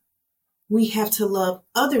point, we have to love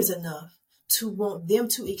others enough to want them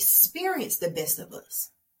to experience the best of us.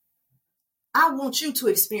 I want you to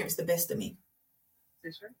experience the best of me.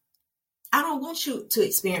 That's right. I don't want you to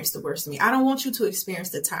experience the worst of me. I don't want you to experience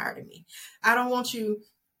the tired of me. I don't want you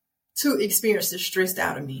to experience the stressed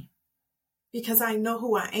out of me, because I know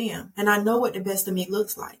who I am and I know what the best of me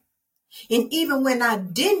looks like. And even when I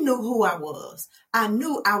didn't know who I was, I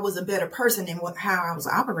knew I was a better person than how I was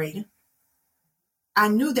operating. I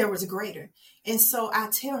knew there was a greater. And so I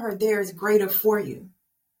tell her there is greater for you.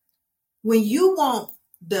 When you want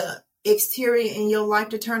the exterior in your life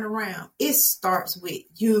to turn around, it starts with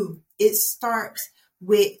you. It starts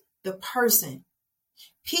with the person.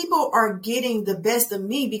 People are getting the best of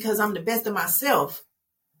me because I'm the best of myself.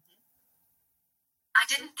 I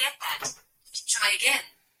didn't get that. Try again.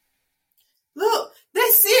 Look,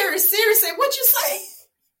 that's serious. Seriously, what you say?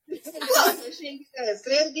 Look. Say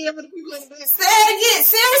it again for the people in the back. Say it again.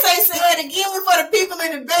 Seriously, say it again for the people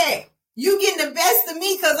in the back. You getting the best of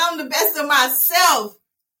me because I'm the best of myself.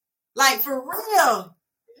 Like, for real.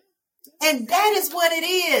 And that is what it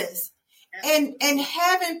is. And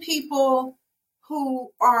having people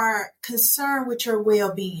who are concerned with your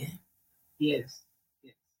well-being. Yes.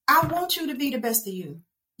 I want you to be the best of you.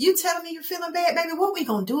 You telling me you're feeling bad, baby? What we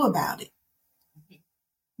gonna do about it?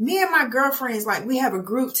 Me and my girlfriends, like, we have a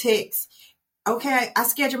group text. Okay, I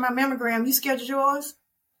scheduled my mammogram. You scheduled yours?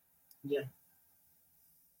 Yeah.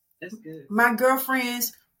 That's good. My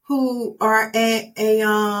girlfriends who are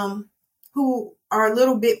who are a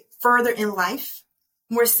little bit further in life,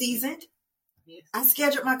 more seasoned. Yes. I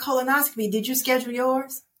scheduled my colonoscopy. Did you schedule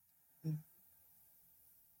yours? Mm-hmm.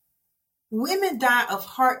 Women die of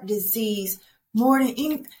heart disease more than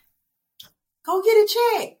any. Go get it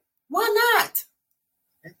checked. Why not?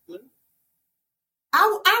 That's good.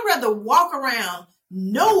 I'd rather walk around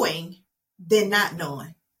knowing than not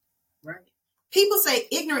knowing. Right. People say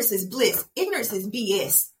ignorance is bliss. Ignorance is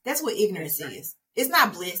BS. That's what ignorance is. It's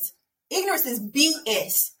not bliss. Ignorance is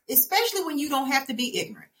BS, especially when you don't have to be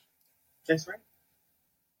ignorant. That's right.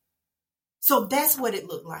 So that's what it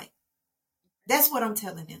looked like. That's what I'm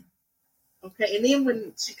telling them. Okay, and then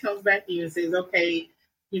when she comes back to you and says, okay,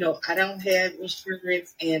 I don't have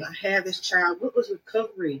insurance and I have this child, what was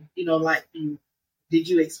recovery, like for you? Did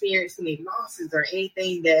you experience any losses or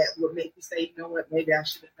anything that would make you say, you know what, maybe I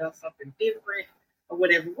should have done something different or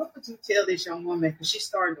whatever? What would you tell this young woman? Because she's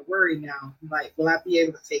starting to worry now. Like, will I be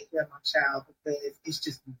able to take care of my child? Because it's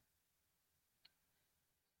just me.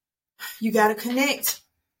 You got to connect.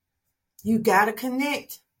 You got to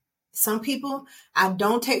connect. Some people, I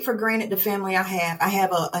don't take for granted the family I have. I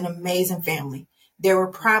have an amazing family. There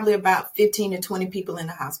were probably about 15 to 20 people in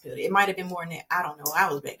the hospital. It might have been more than that. I don't know.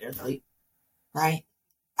 I was back there late, right?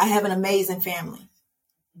 I have an amazing family.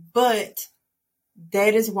 But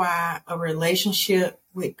that is why a relationship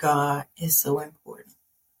with God is so important.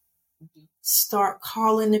 Start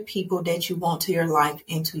calling the people that you want to your life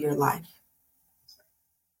into your life.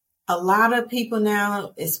 A lot of people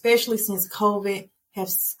now, especially since COVID, have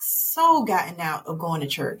so gotten out of going to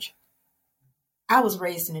church. I was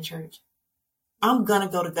raised in the church. I'm going to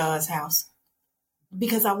go to God's house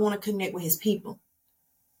because I want to connect with his people.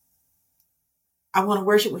 I want to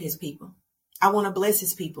worship with his people. I want to bless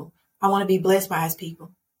his people. I want to be blessed by his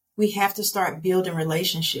people. We have to start building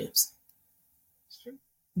relationships.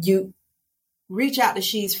 You reach out to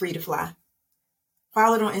She's Free to Fly.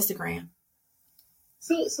 Follow it on Instagram.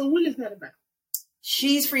 So what is that about?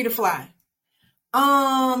 She's Free to Fly.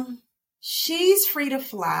 She's Free to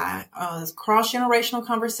Fly is cross-generational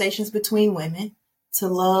conversations between women to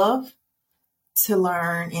love, to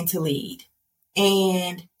learn, and to lead.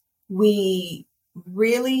 And we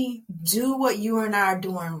really do what you and I are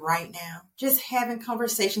doing right now. Just having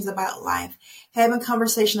conversations about life, having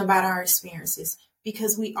conversation about our experiences,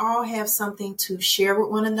 because we all have something to share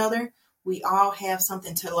with one another. We all have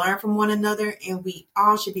something to learn from one another, and we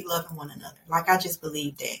all should be loving one another. Like, I just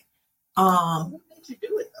believe that. What made you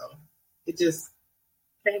do it though? It just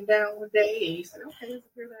came down one day and you said, okay, that's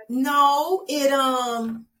a good idea. No,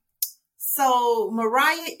 so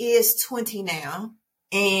Mariah is 20 now.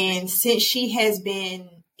 And since she has been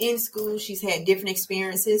in school, she's had different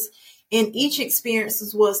experiences. And each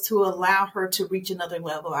experience was to allow her to reach another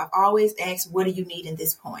level. I've always asked, what do you need in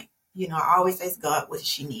this point? You know, I always ask God, what does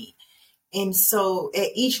she need? And so at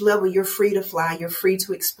each level, you're free to fly. You're free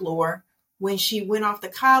to explore. When she went off to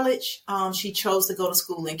college, she chose to go to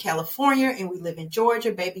school in California, and we live in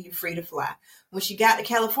Georgia. Baby, you're free to fly. When she got to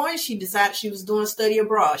California, she decided she was doing study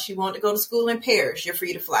abroad. She wanted to go to school in Paris. You're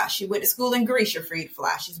free to fly. She went to school in Greece. You're free to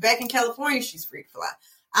fly. She's back in California. She's free to fly.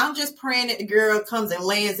 I'm just praying that the girl comes and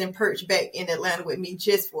lands and perch back in Atlanta with me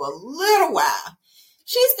just for a little while.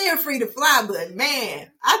 She's still free to fly, but man,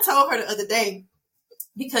 I told her the other day,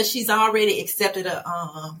 because she's already accepted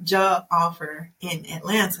a job offer in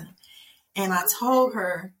Atlanta. And I told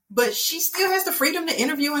her, but she still has the freedom to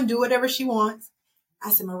interview and do whatever she wants. I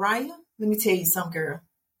said, Mariah, let me tell you something, girl.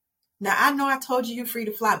 Now, I know I told you you're free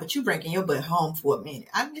to fly, but you bringing your butt home for a minute.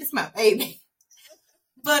 I miss my baby.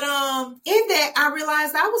 But in that, I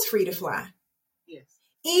realized I was free to fly. Yes.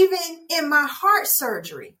 Even in my heart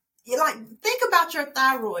surgery. Think about your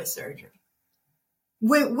thyroid surgery.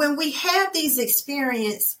 When we have these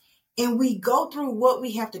experiences and we go through what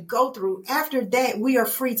we have to go through, after that, we are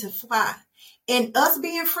free to fly. And us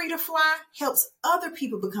being free to fly helps other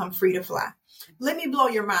people become free to fly. Let me blow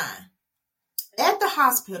your mind. At the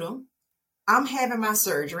hospital, I'm having my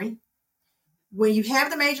surgery. When you have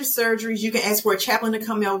the major surgeries, you can ask for a chaplain to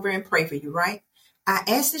come over and pray for you, right? I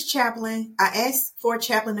asked for a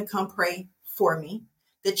chaplain to come pray for me.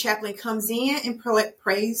 The chaplain comes in and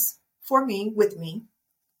prays for me, with me.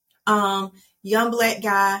 Young black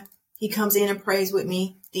guy, he comes in and prays with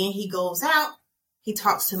me. Then he goes out. He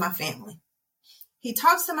talks to my family.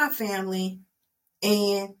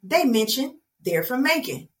 And they mention they're from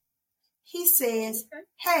Macon. He says,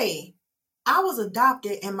 hey, I was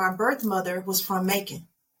adopted and my birth mother was from Macon.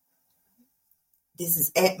 This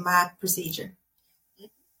is at my procedure.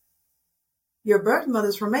 Your birth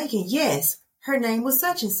mother's from Macon? Yes. Her name was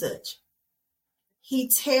such and such. He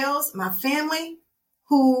tells my family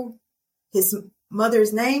who his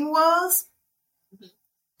mother's name was.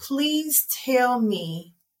 Please tell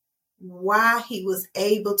me why he was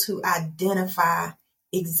able to identify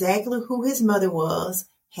exactly who his mother was,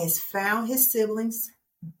 has found his siblings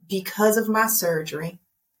because of my surgery,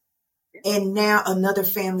 and now another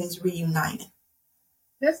family is reunited.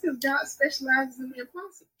 That's because God specializes in the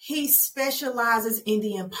impossible. He specializes in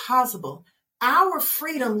the impossible. Our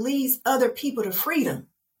freedom leads other people to freedom.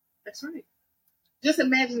 That's right. Just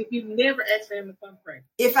imagine if you never asked for him to come pray.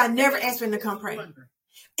 If I never asked for him to come pray.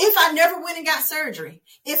 If I never went and got surgery.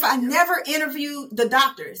 If I never interviewed the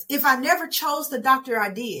doctors. If I never chose the doctor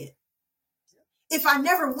I did. If I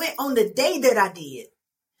never went on the day that I did.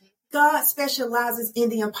 God specializes in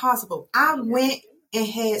the impossible. I went and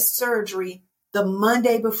had surgery the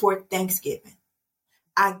Monday before Thanksgiving.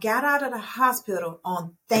 I got out of the hospital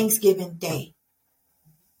on Thanksgiving Day.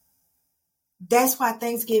 That's why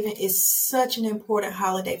Thanksgiving is such an important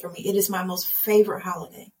holiday for me. It is my most favorite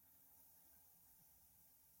holiday.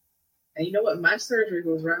 And you know what? My surgery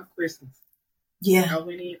was around Christmas. Yeah. I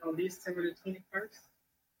went in on December the 21st,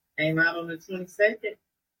 came out on the 22nd,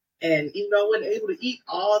 And even though I wasn't able to eat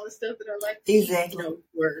all the stuff that I like to exactly. eat,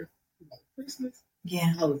 for Christmas,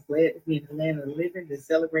 yeah, I was glad to be in the land of the living to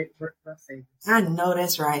celebrate my Savior. I know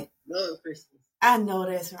that's right. Love Christmas. I know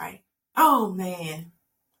that's right. Oh, man.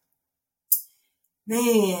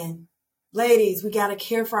 Man. Ladies, we got to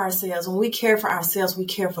care for ourselves. When we care for ourselves, we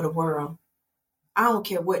care for the world. I don't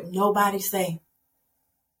care what nobody say.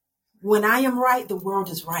 When I am right, the world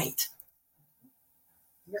is right.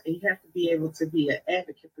 You have to be able to be an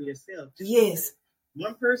advocate for yourself. Yes.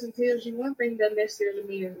 One person tells you one thing doesn't necessarily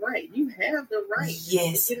mean it's right. You have the right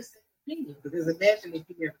yes. to get a second opinion. Because imagine if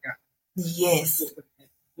you never got it. Yes.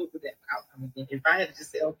 What would that outcome have been? If I had to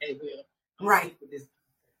just say, okay, well, I'm right. With this.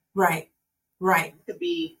 Right. Right. It could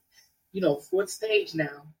be, fourth stage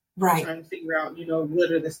now. Right. Trying to figure out,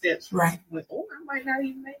 what are the steps. Right. I might not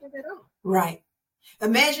even make it at all. Right.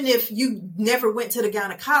 Imagine if you never went to the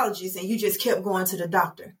gynecologist and you just kept going to the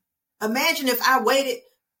doctor. Imagine if I waited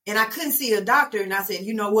and I couldn't see a doctor and I said,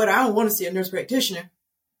 you know what, I don't want to see a nurse practitioner.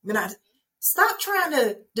 But I stop trying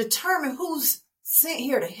to determine who's sent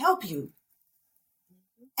here to help you.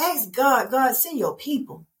 Ask God, send your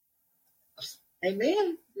people.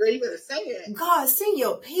 Amen. You're able to say it. God, send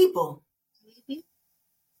your people. Mm-hmm.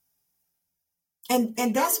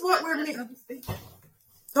 And that's what we're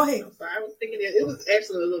Go ahead. So I was thinking it was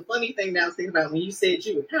actually a little funny thing that I was thinking about when you said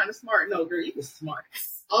you were kind of smart. No, girl, you were smart.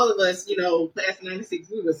 All of us, class of 96,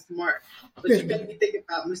 we were smart. But you made me think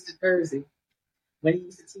about Mr. Jersey when he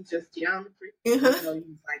used to teach us geometry. He was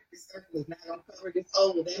like, this circle is not going to cover this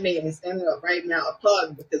oval. That man is standing up right now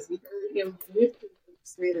applauding because we heard him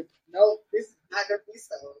said, no, this is not going to be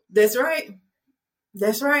so. That's right.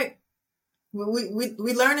 That's right.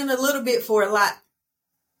 We learning a little bit for a lot.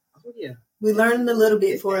 Oh, yeah. We learned a little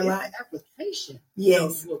bit for a lot. Application.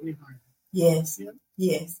 Yes. What we learned. Yes. Yeah.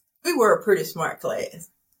 Yes. We were a pretty smart class.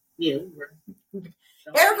 Yeah, we were.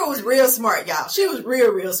 Erica was real smart, y'all. She was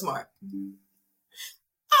real smart.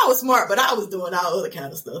 I was smart, but I was doing all other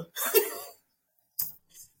kind of stuff.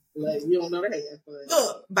 Like, you don't know that. But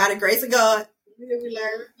look, by the grace of God. Yeah, we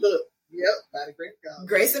learned. Look, yep, by the grace of God.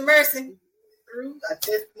 Grace and mercy. Our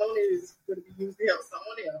testimony is going to be used to help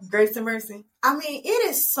someone else. Grace and mercy. I mean, it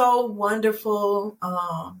is so wonderful.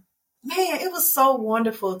 Man, it was so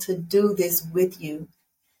wonderful to do this with you.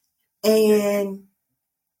 And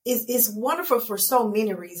it's wonderful for so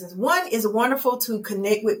many reasons. One, is wonderful to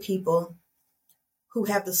connect with people who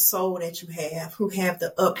have the soul that you have, who have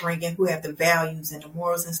the upbringing, who have the values and the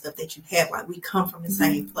morals and stuff that you have. Like, we come from the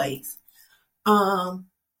same place.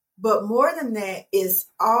 But more than that, it's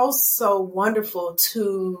also wonderful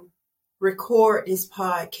to record this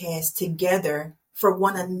podcast together for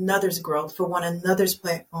one another's growth, for one another's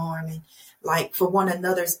platform, and like for one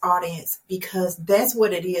another's audience, because that's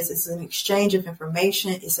what it is. It's an exchange of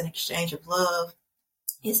information. It's an exchange of love.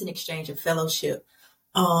 It's an exchange of fellowship.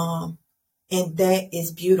 And that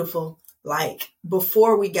is beautiful. Like,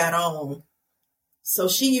 before we got on, so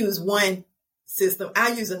she used one system.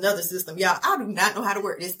 I use another system. Y'all, I do not know how to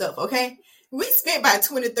work this stuff, okay? We spent about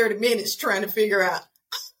 20, 30 minutes trying to figure out,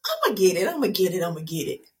 I'm going to get it. I'm going to get it. I'm going to get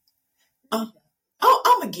it. I'm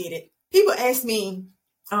going to get it. People ask me,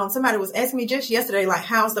 somebody was asking me just yesterday, like,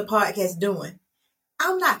 how's the podcast doing?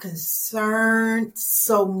 I'm not concerned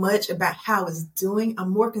so much about how it's doing.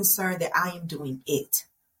 I'm more concerned that I am doing it.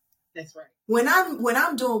 That's right. When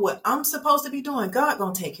I'm doing what I'm supposed to be doing, God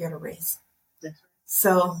going to take care of the rest. That's right.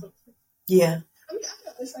 So, yeah. I mean, I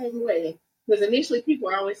felt the same way. Because initially people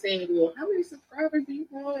are always saying, well, how many subscribers do you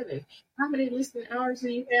have? And how many listening hours do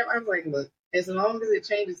you have? I was like, look, as long as it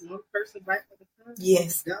changes one person back at a time,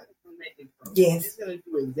 yes, God is going to make it grow. Yes. It's going to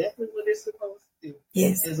do exactly what it's supposed to do.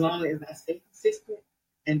 Yes. As long as I stay consistent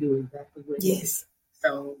and do exactly what it is.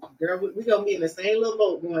 So, girl, we're going to be in the same little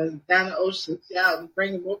boat going down the ocean, out,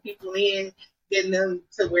 bringing more people in, getting them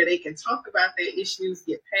to where they can talk about their issues,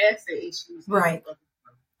 get past their issues. Right.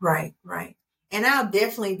 Right. And I'll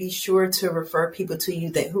definitely be sure to refer people to you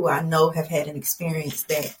that who I know have had an experience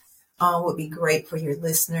that would be great for your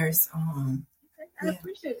listeners. I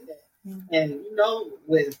appreciate that. Yeah. And,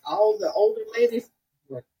 with all the older ladies,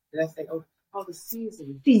 what did I say? Oh, all the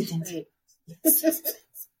seasons.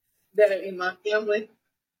 That are in my family,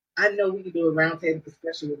 I know we can do a roundtable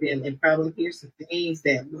discussion with them and probably hear some things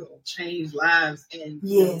that will change lives and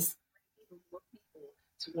yes, more people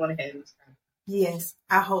to want to have this kind of. Yes,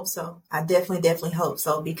 I hope so. I definitely hope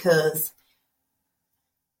so, because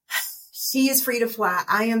she is free to fly.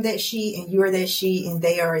 I am that she, and you are that she, and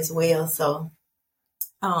they are as well. So,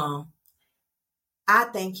 I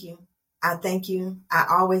thank you. I thank you. I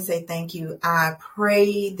always say thank you. I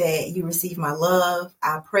pray that you receive my love.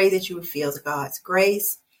 I pray that you will feel God's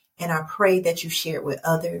grace And I pray that you share it with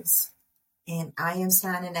others. And I am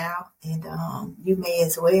signing out, and you may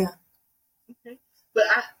as well. Okay. But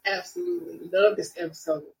I absolutely love this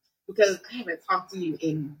episode because I haven't talked to you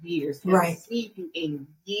in years. I haven't seen you in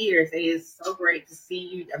years. It is so great to see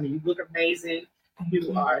you. I mean, you look amazing.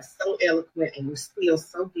 You are so eloquent, and you're still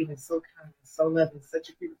so giving, so kind, so loving, such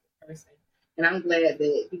a beautiful person. And I'm glad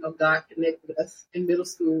that, God connected us in middle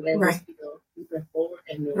school and we're still moving forward.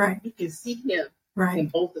 And you can see him in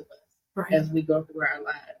both of us as we go through our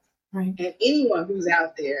lives. Right. And anyone who's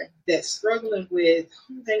out there that's struggling with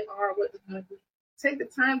who they are, what they're going to do, take the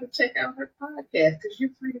time to check out her podcast because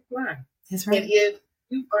you're free to fly. That's right. And if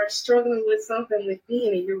you are struggling with something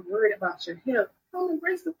within and you're worried about your health, come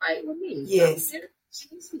embrace the fight with me. Yes.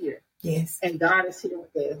 She's here. Yes. And God is here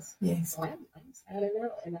with us. Yes. So I'm signing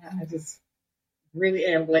out, and I just really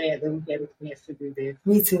am glad that we had a chance to do this.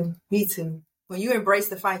 Me too. Me too. When you embrace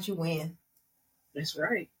the fight, you win. That's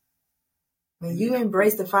right. When you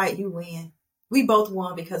embrace the fight, you win. We both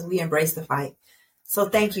won because we embraced the fight. So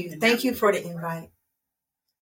thank you. Thank you for the invite.